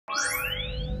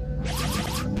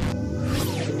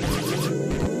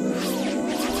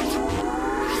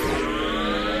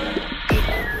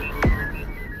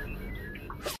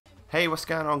Hey, what's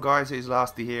going on guys, it's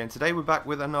Lasty here, and today we're back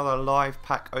with another live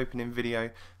pack opening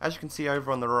video. As you can see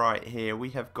over on the right here,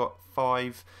 we have got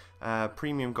 5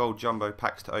 premium gold jumbo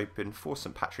packs to open for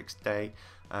St. Patrick's Day.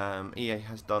 EA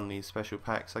has done these special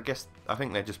packs. I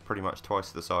think they're just pretty much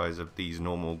twice the size of these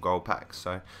normal gold packs,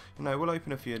 so we'll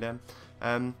open a few of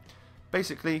them.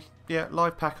 Basically, yeah,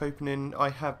 live pack opening.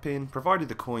 I have been provided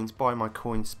the coins by my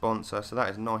coin sponsor, so that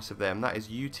is nice of them. That is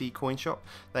UT Coin Shop.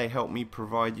 They helped me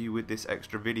provide you with this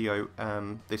extra video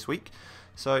this week.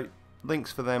 So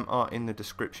links for them are in the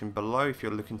description below if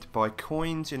you're looking to buy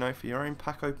coins, for your own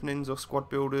pack openings or squad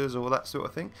builders or that sort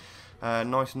of thing.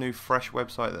 Nice new fresh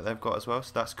website that they've got as well,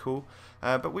 so that's cool.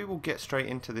 But we will get straight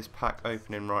into this pack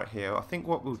opening right here. I think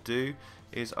what we'll do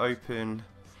is open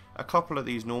a couple of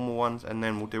these normal ones, and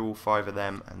then we'll do all 5 of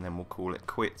them, and then we'll call it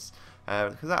quits.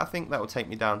 Because I think that will take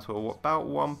me down to about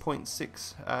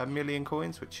 1.6 million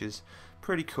coins, which is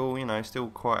pretty cool. Still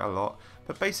quite a lot.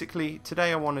 But basically,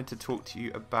 today I wanted to talk to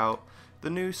you about the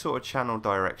new sort of channel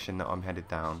direction that I'm headed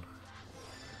down.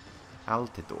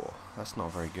 Altidore. That's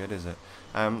not very good, is it?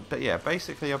 But yeah,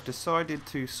 basically I've decided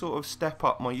to sort of step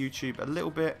up my YouTube a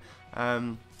little bit,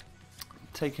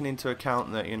 taking into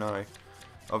account that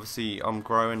obviously I'm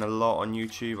growing a lot on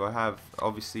YouTube. I have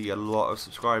obviously a lot of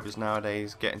subscribers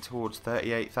nowadays, getting towards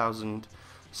 38,000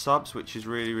 subs, which is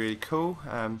really cool.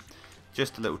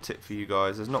 Just a little tip for you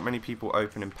guys, there's not many people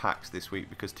opening packs this week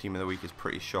because Team of the Week is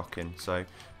pretty shocking, so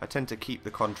I tend to keep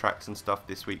the contracts and stuff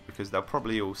this week because they'll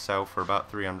probably all sell for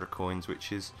about 300 coins,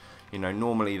 which is,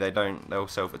 normally they'll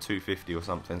sell for 250 or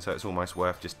something, so it's almost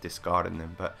worth just discarding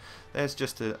them. But there's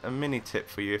just a mini tip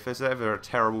for you. If there's ever a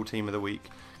terrible Team of the Week,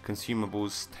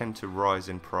 consumables tend to rise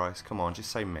in price. Come on,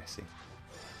 just say Messi.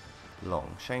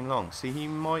 Long, Shane Long. See, he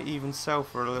might even sell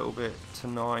for a little bit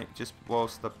tonight, just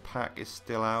whilst the pack is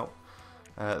still out.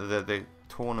 The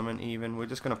tournament even. We're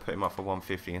just going to put him up for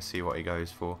 150 and see what he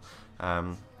goes for.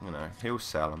 He'll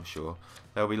sell, I'm sure.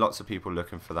 There'll be lots of people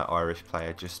looking for that Irish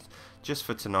player just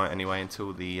for tonight anyway,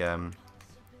 until the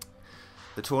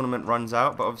tournament runs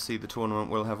out. But obviously the tournament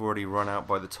will have already run out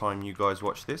by the time you guys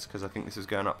watch this, because I think this is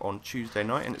going up on Tuesday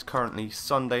night and it's currently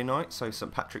Sunday night, so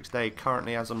St. Patrick's Day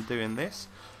currently as I'm doing this.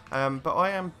 But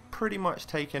I am pretty much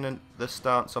taking the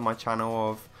stance on my channel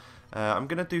of I'm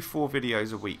going to do 4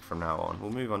 videos a week from now on.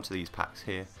 We'll move on to these packs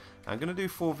here. I'm going to do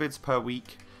 4 vids per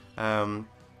week, on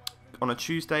a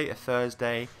Tuesday, a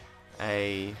Thursday,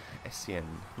 a SCN,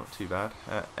 not too bad.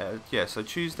 Yeah, so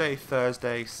Tuesday,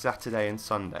 Thursday, Saturday and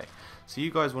Sunday. So you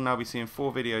guys will now be seeing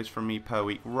 4 videos from me per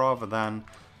week rather than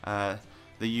the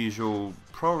usual,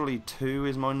 probably 2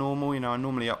 is my normal. I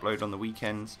normally upload on the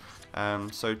weekends.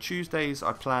 So Tuesdays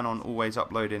I plan on always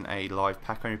uploading a live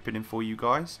pack opening for you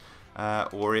guys.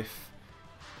 Or if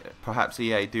perhaps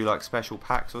EA do like special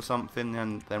packs or something,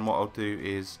 then what I'll do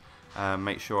is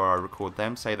make sure I record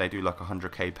them. Say they do like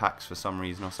 100k packs for some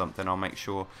reason or something, I'll make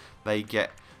sure they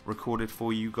get recorded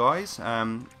for you guys.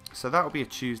 So that'll be a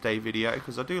Tuesday video,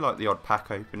 because I do like the odd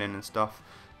pack opening and stuff,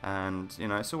 and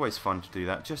it's always fun to do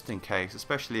that just in case,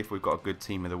 especially if we've got a good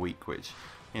Team of the Week, which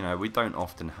we don't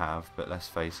often have, but let's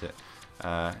face it,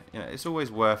 it's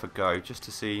always worth a go just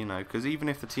to see, because even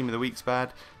if the Team of the Week's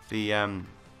bad, you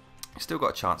still got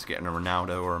a chance of getting a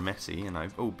Ronaldo or a Messi,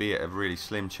 albeit a really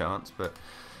slim chance, but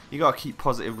you got to keep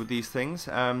positive with these things.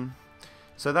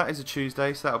 So that is a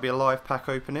Tuesday, so that'll be a live pack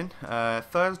opening.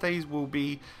 Thursdays will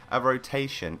be a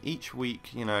rotation. Each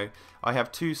week, I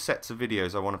have 2 sets of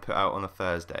videos I want to put out on a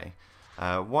Thursday.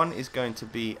 One is going to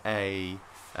be a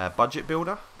budget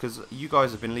builder, because you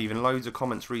guys have been leaving loads of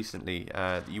comments recently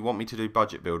that you want me to do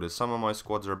budget builders. Some of my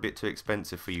squads are a bit too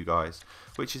expensive for you guys,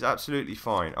 which is absolutely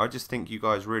fine. I just think you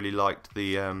guys really liked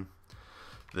the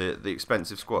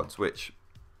expensive squads, which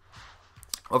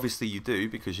obviously you do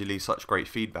because you leave such great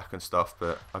feedback and stuff,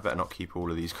 but I better not keep all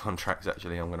of these contracts.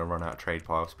 Actually, I'm going to run out of trade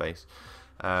pile space.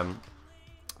 But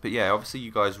yeah, obviously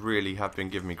you guys really have been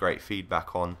giving me great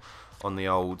feedback on the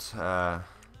old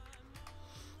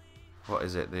what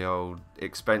is it, the old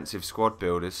expensive squad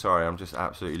builders. Sorry, I'm just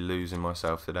absolutely losing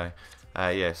myself today.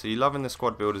 Yeah, so you're loving the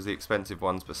squad builders, the expensive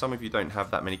ones, but some of you don't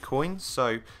have that many coins,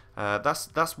 so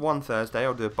that's one Thursday.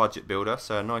 I'll do a budget builder,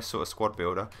 so a nice sort of squad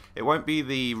builder. It won't be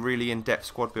the really in-depth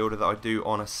squad builder that I do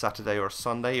on a Saturday or a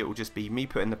Sunday. It will just be me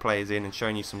putting the players in and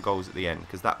showing you some goals at the end,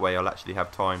 because that way I'll actually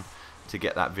have time to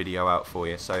get that video out for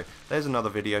you. So there's another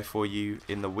video for you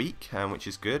in the week, which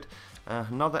is good.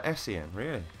 Another SEN,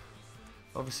 really.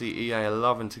 Obviously EA are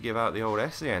loving to give out the old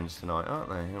SENs tonight, aren't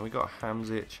they? And we got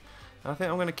Hamzic. I think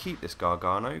I'm going to keep this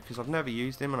Gargano because I've never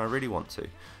used him and I really want to.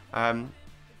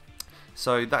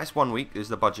 So that's 1 week is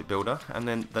the budget builder, and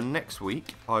then the next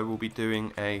week I will be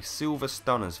doing a silver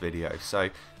stunners video. So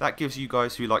that gives you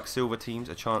guys who like silver teams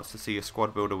a chance to see a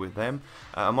squad builder with them.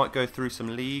 I might go through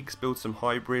some leagues, build some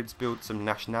hybrids, build some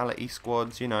nationality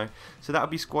squads, you know. So that'll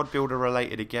be squad builder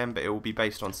related again, but it will be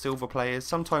based on silver players,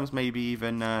 sometimes maybe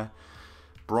even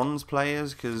bronze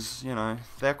players, because you know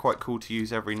they're quite cool to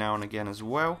use every now and again as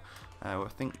well. I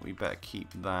think we better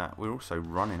keep that. We're also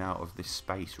running out of this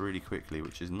space really quickly,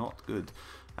 which is not good.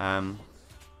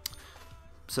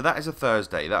 So that is a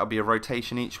Thursday. That'll be a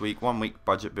rotation each week. 1 week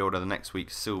budget builder, the next week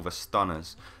silver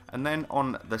stunners. And then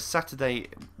on the Saturday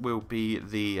will be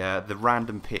the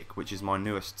random pick, which is my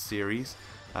newest series,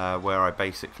 where I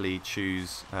basically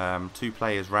choose 2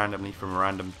 players randomly from a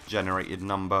random generated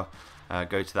number.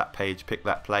 Go to that page, pick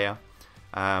that player.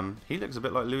 He looks a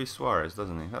bit like Luis Suarez,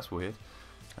 doesn't he? That's weird.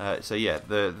 So yeah,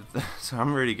 so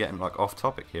I'm really getting like off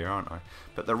topic here, aren't I?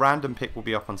 But the random pick will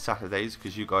be up on Saturdays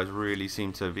because you guys really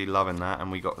seem to be loving that,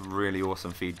 and we got really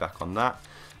awesome feedback on that.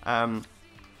 And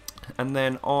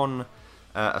then on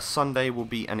a Sunday will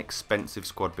be an expensive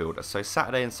squad builder. So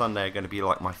Saturday and Sunday are going to be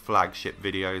like my flagship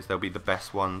videos. They'll be the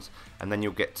best ones, and then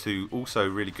you'll get to also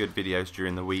really good videos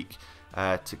during the week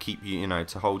to keep you,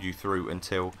 to hold you through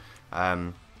until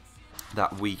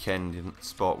that weekend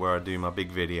spot where I do my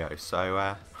big video. So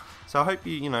I hope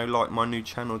you like my new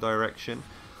channel direction.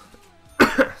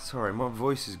 Sorry, my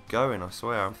voice is going, I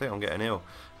swear. I think I'm getting ill.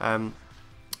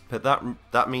 But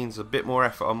that means a bit more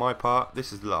effort on my part.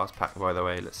 This is the last pack, by the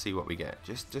way. Let's see what we get.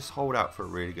 Just hold out for a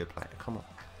really good player. Come on,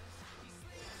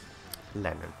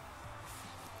 Lennon.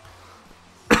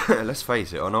 Let's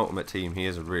face it, on Ultimate Team he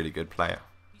is a really good player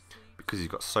because he's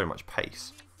got so much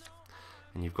pace.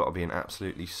 And you've got to be an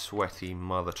absolutely sweaty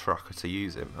mother trucker to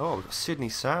use him. Oh, we've got Sydney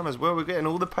Sam as well. We're getting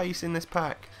all the pace in this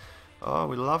pack. Oh,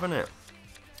 we're loving it.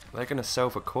 They're going to sell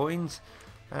for coins.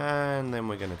 And then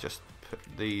we're going to just put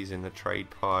these in the trade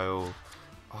pile.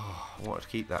 Oh, I want to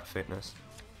keep that fitness.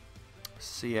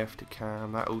 CF to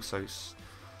Cam. That also...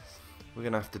 We're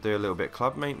going to have to do a little bit of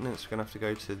club maintenance. We're going to have to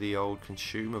go to the old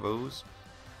consumables.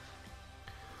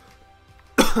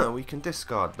 We can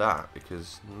discard that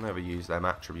because we'll never use them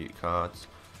attribute cards.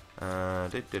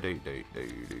 Have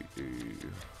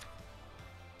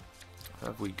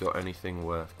we got anything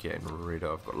worth getting rid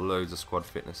of? I've got loads of squad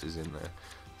fitnesses in there.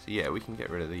 So yeah, we can get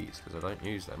rid of these because I don't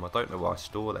use them. I don't know why I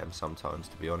store them sometimes,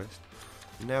 to be honest.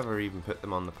 Never even put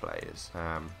them on the players.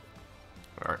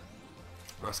 Alright.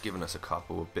 That's given us a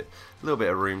little bit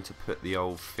of room to put the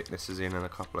old fitnesses in and a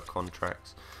couple of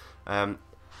contracts.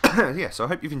 Yeah, so I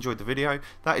hope you've enjoyed the video.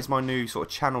 That is my new sort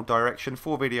of channel direction.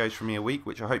 4 videos from me a week,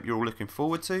 which I hope you're all looking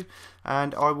forward to.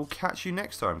 And I will catch you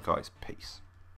next time, guys. Peace.